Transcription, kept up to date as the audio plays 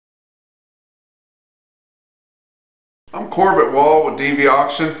I'm Corbett Wall with DV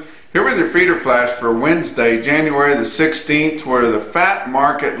Auction, here with your feeder flash for Wednesday, January the 16th, where the fat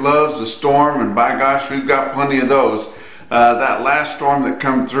market loves a storm, and by gosh, we've got plenty of those. That last storm that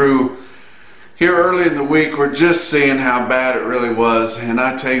come through here early in the week, we're just seeing how bad it really was. And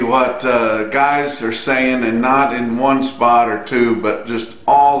I tell you what, guys are saying, and not in one spot or two, but just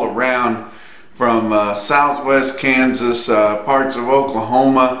all around from southwest Kansas, parts of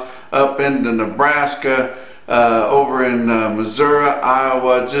Oklahoma, up into Nebraska, over in Missouri,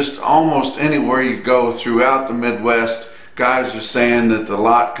 Iowa, just almost anywhere you go throughout the Midwest, guys are saying that the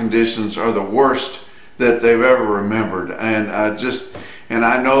lot conditions are the worst that they've ever remembered. And and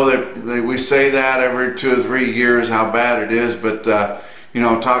I know that we say that every 2 or 3 years how bad it is, but you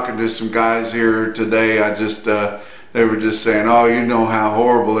know, talking to some guys here today, they were just saying, oh, you know how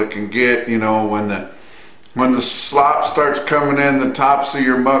horrible it can get, you know, when the slop starts coming in the tops of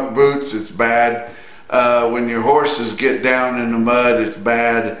your muck boots, it's bad. When your horses get down in the mud, it's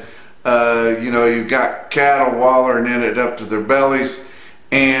bad. You know, you've got cattle wallering in it up to their bellies,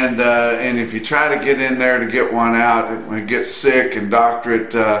 and if you try to get in there to get one out, it gets sick and doctor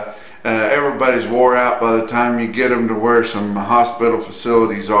it. Everybody's wore out by the time you get them to where some hospital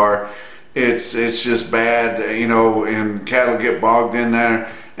facilities are. It's just bad, you know, and cattle get bogged in there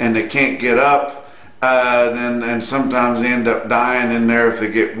and they can't get up. And sometimes they end up dying in there if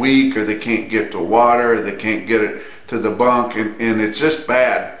they get weak, or they can't get to water, or they can't get it to the bunk, and it's just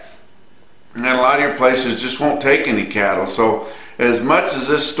bad. And a lot of your places just won't take any cattle. So as much as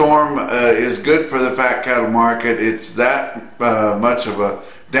this storm is good for the fat cattle market, it's that much of a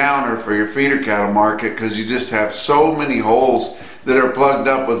downer for your feeder cattle market, because you just have so many holes that are plugged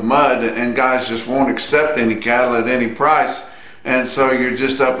up with mud, and guys just won't accept any cattle at any price. And so you're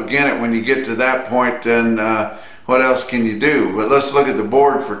just up against it when you get to that point, and what else can you do? But let's look at the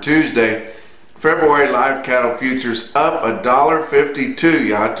board for Tuesday. February live cattle futures up $1.52.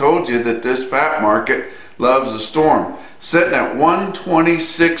 Yeah, I told you that this fat market loves a storm. Sitting at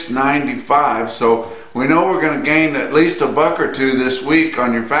 126.95, so we know we're going to gain at least a buck or two this week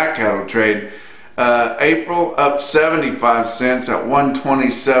on your fat cattle trade. April up 75 cents at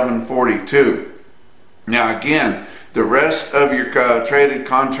 127.42. Now again, the rest of your traded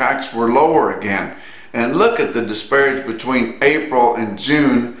contracts were lower again. And look at the disparity between April and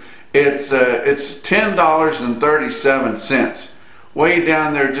June. It's $10.37. Way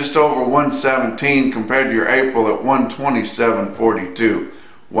down there, just over 117 compared to your April at 127.42.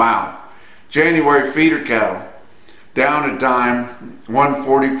 Wow. January feeder cattle down a dime,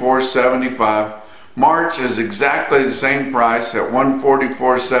 144.75. March is exactly the same price at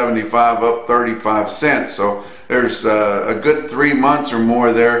 144.75, up 35 cents. So there's a good 3 months or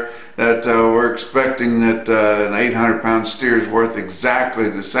more there that we're expecting that an 800-pound steer is worth exactly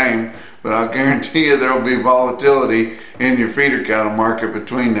the same. But I'll guarantee you there will be volatility in your feeder cattle market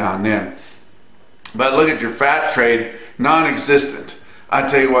between now and then. But look at your fat trade, non-existent. I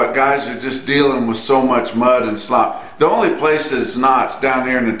tell you what, guys are just dealing with so much mud and slop. The only place that it's not is down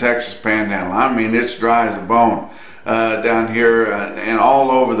here in the Texas Panhandle. I mean, it's dry as a bone down here and all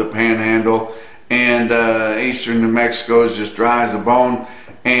over the Panhandle. And eastern New Mexico is just dry as a bone.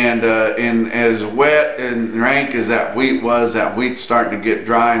 And as wet and rank as that wheat was, that wheat's starting to get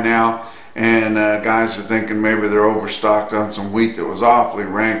dry now. And guys are thinking maybe they're overstocked on some wheat that was awfully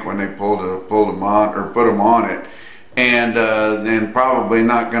rank when they pulled them on, or put them on it. And then probably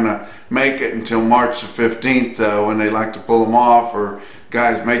not going to make it until March the 15th when they like to pull them off, or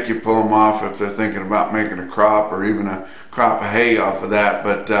guys make you pull them off if they're thinking about making a crop or even a crop of hay off of that.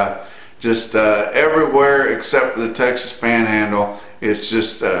 But just everywhere except the Texas Panhandle, it's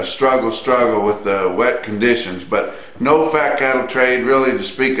just struggle with wet conditions. But no fat cattle trade really to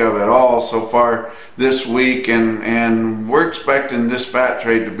speak of at all so far this week, and we're expecting this fat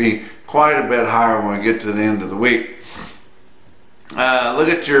trade to be quite a bit higher when we get to the end of the week. Look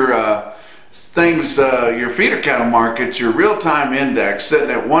at your things, your feeder cattle market, your real-time index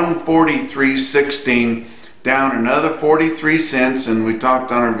sitting at 143.16, down another 43 cents, and we talked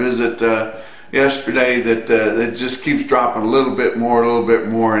on our visit yesterday that it just keeps dropping a little bit more,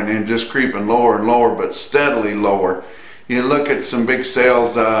 and just creeping lower and lower, but steadily lower. You look at some big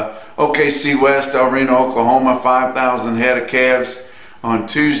sales, OKC West, El Reno, Oklahoma, 5,000 head of calves on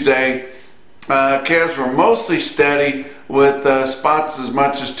Tuesday. Calves were mostly steady, with spots as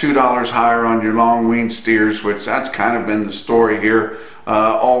much as $2 higher on your long weaned steers, which that's kind of been the story here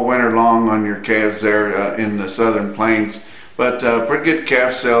all winter long on your calves there in the southern plains. But pretty good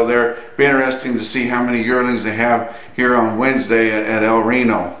calf sale there. Be interesting to see how many yearlings they have here on Wednesday at El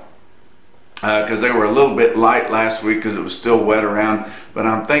Reno. because they were a little bit light last week because it was still wet around. But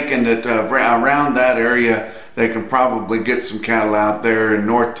I'm thinking that around that area they can probably get some cattle out there in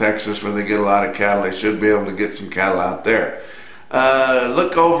North Texas where they get a lot of cattle. They should be able to get some cattle out there.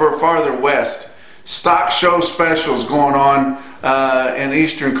 Look over farther west. Stock show specials going on in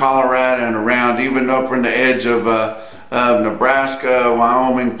eastern Colorado and around, even up in the edge of Nebraska,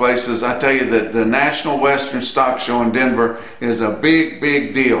 Wyoming, places. I tell you that the National Western Stock Show in Denver is a big,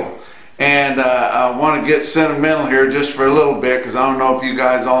 big deal. And I want to get sentimental here just for a little bit, because I don't know if you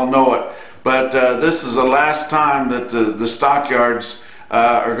guys all know it, but this is the last time that the stockyards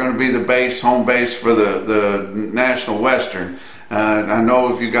are going to be the base, home base for the National Western. I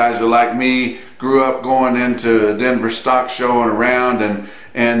know if you guys are like me, grew up going into Denver Stock Show and around,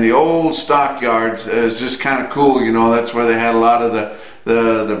 and the old stockyards is just kind of cool. You know, that's where they had a lot of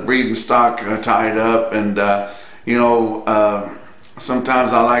the breeding stock tied up, and you know,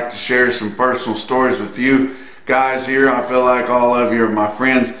 sometimes I like to share some personal stories with you guys here. I feel like all of you are my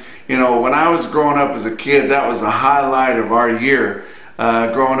friends. You know, when I was growing up as a kid, that was the highlight of our year.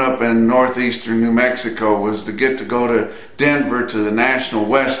 Growing up in northeastern New Mexico was to get to go to Denver to the National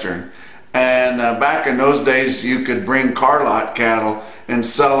Western. And back in those days, you could bring car lot cattle and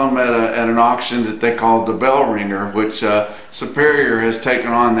sell them at an auction that they called the Bell Ringer, which Superior has taken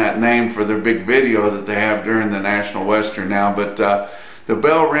on that name for their big video that they have during the National Western now. But the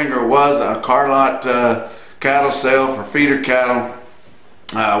Bell Ringer was a car lot cattle sale for feeder cattle.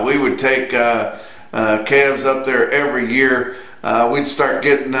 We would take calves up there every year. We'd start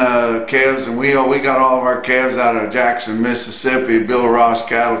getting calves, and we got all of our calves out of Jackson, Mississippi. Bill Ross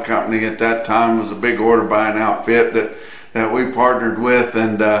Cattle Company at that time was a big order buying outfit that we partnered with,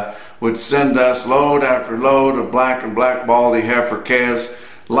 and would send us load after load of black and black baldy heifer calves,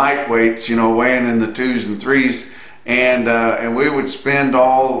 lightweights, you know, weighing in the 2s and 3s, and we would spend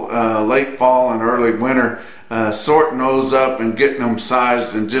all late fall and early winter sorting those up and getting them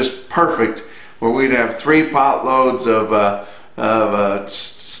sized and just perfect, where we'd have 3 pot loads of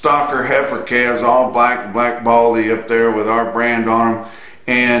stalker heifer calves, all black and black baldy up there with our brand on them,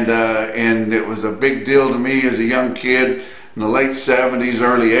 and it was a big deal to me as a young kid in the late 70s,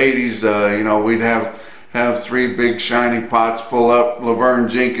 early 80s. You know, we'd have 3 big shiny pots pull up Laverne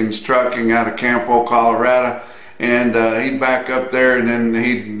Jenkins Trucking out of Campo, Colorado, and he'd back up there, and then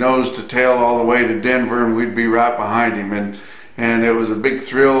he'd nose to tail all the way to Denver, and we'd be right behind him, and it was a big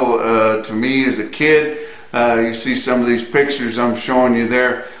thrill to me as a kid. You see some of these pictures I'm showing you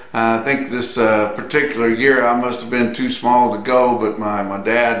there. I think this particular year I must have been too small to go, but my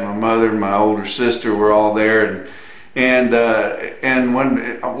dad, my mother, and my older sister were all there, and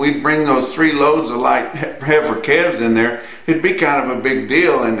when we'd bring those 3 loads of light heifer calves in there, it'd be kind of a big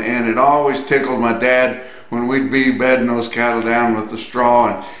deal, and it always tickled my dad when we'd be bedding those cattle down with the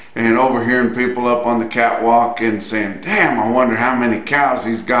straw and overhearing people up on the catwalk and saying, damn, I wonder how many cows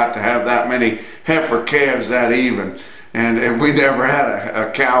he's got to have that many heifer calves that even. And we never had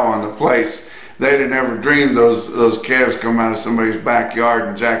a cow on the place. They'd have never dreamed those calves come out of somebody's backyard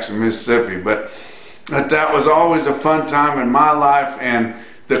in Jackson, Mississippi. But that was always a fun time in my life, and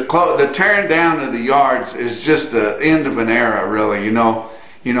the tearing down of the yards is just the end of an era, really. You know,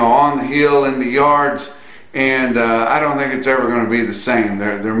 on the hill in the yards. And I don't think it's ever going to be the same.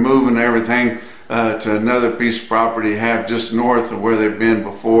 They're moving everything to another piece of property have just north of where they've been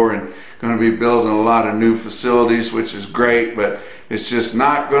before, and going to be building a lot of new facilities, which is great, but it's just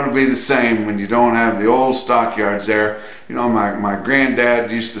not going to be the same when you don't have the old stockyards there. You know, my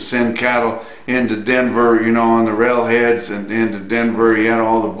granddad used to send cattle into Denver, you know, on the railheads and into Denver. He had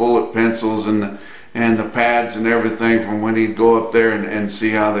all the bullet pencils and the pads and everything from when he'd go up there and see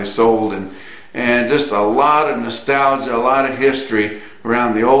how they sold, and just a lot of nostalgia, a lot of history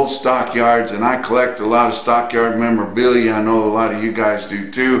around the old stockyards. And I collect a lot of stockyard memorabilia. I know a lot of you guys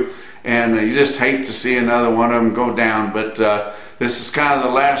do too, and you just hate to see another one of them go down. But this is kind of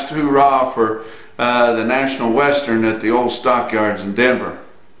the last hoorah for the National Western at the old stockyards in Denver.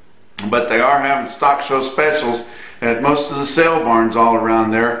 But they are having stock show specials at most of the sale barns all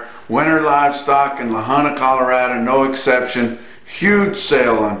around there. Winter livestock in La Junta, Colorado, no exception. Huge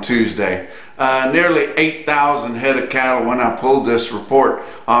sale on Tuesday. Nearly 8,000 head of cattle when I pulled this report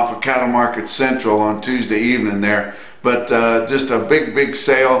off of Cattle Market Central on Tuesday evening there. But just a big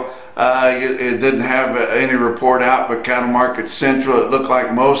sale. It didn't have any report out, but Cattle Market Central, it looked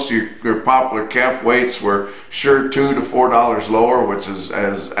like most of your popular calf weights were sure $2 to $4 lower, which is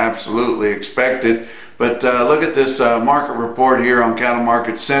as absolutely expected. But look at this market report here on Cattle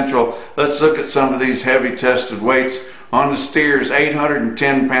Market Central. Let's look at some of these heavy tested weights. On the steers,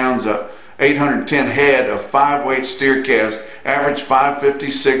 810 pounds up. 810 head of 5-weight steer calves, average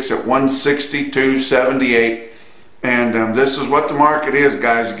 556 at 162.78. And this is what the market is,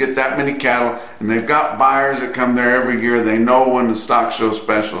 guys. You get that many cattle, and they've got buyers that come there every year. They know when the stock show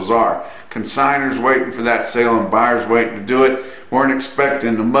specials are. Consigners waiting for that sale and buyers waiting to do it. Weren't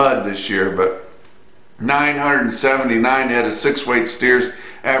expecting the mud this year, but 979 head of 6-weight steers,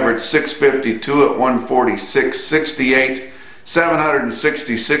 average 652 at 146.68.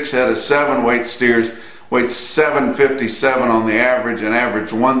 766 head of 7-weight steers, weight 757 on the average, and average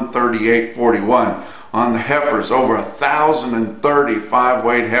 138.41. On the heifers, over 1,030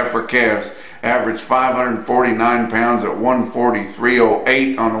 5-weight heifer calves, average 549 pounds at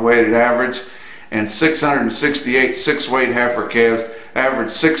 143.08 on the weighted average, and 668 6-weight heifer calves,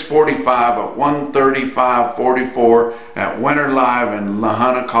 average 645 at 135.44 at Winter Live in La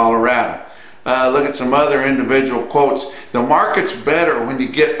Junta, Colorado. Look at some other individual quotes. The market's better when you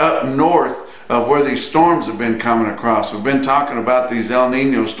get up north of where these storms have been coming across. We've been talking about these El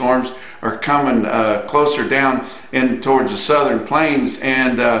Nino storms are coming closer down in towards the southern plains,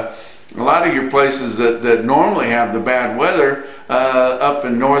 and a lot of your places that normally have the bad weather up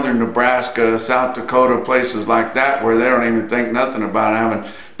in northern Nebraska, South Dakota, places like that where they don't even think nothing about having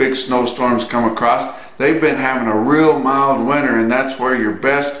big snowstorms come across. They've been having a real mild winter, and that's where your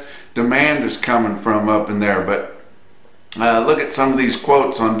best demand is coming from up in there. But look at some of these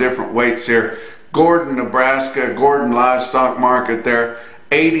quotes on different weights here. Gordon, Nebraska, Gordon Livestock Market there,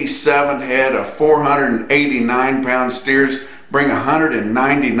 87 head of 489 pound steers bring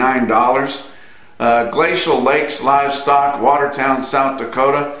 $199. Glacial Lakes Livestock, Watertown, South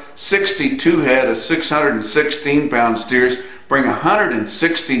Dakota, 62 head of 616 pound steers bring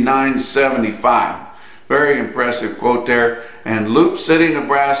 $169.75. Very impressive quote there. And Loop City,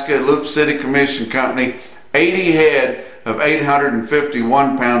 Nebraska, Loop City Commission Company, 80 head of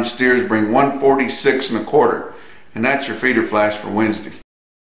 851 pound steers bring $146.25. And that's your feeder flash for Wednesday.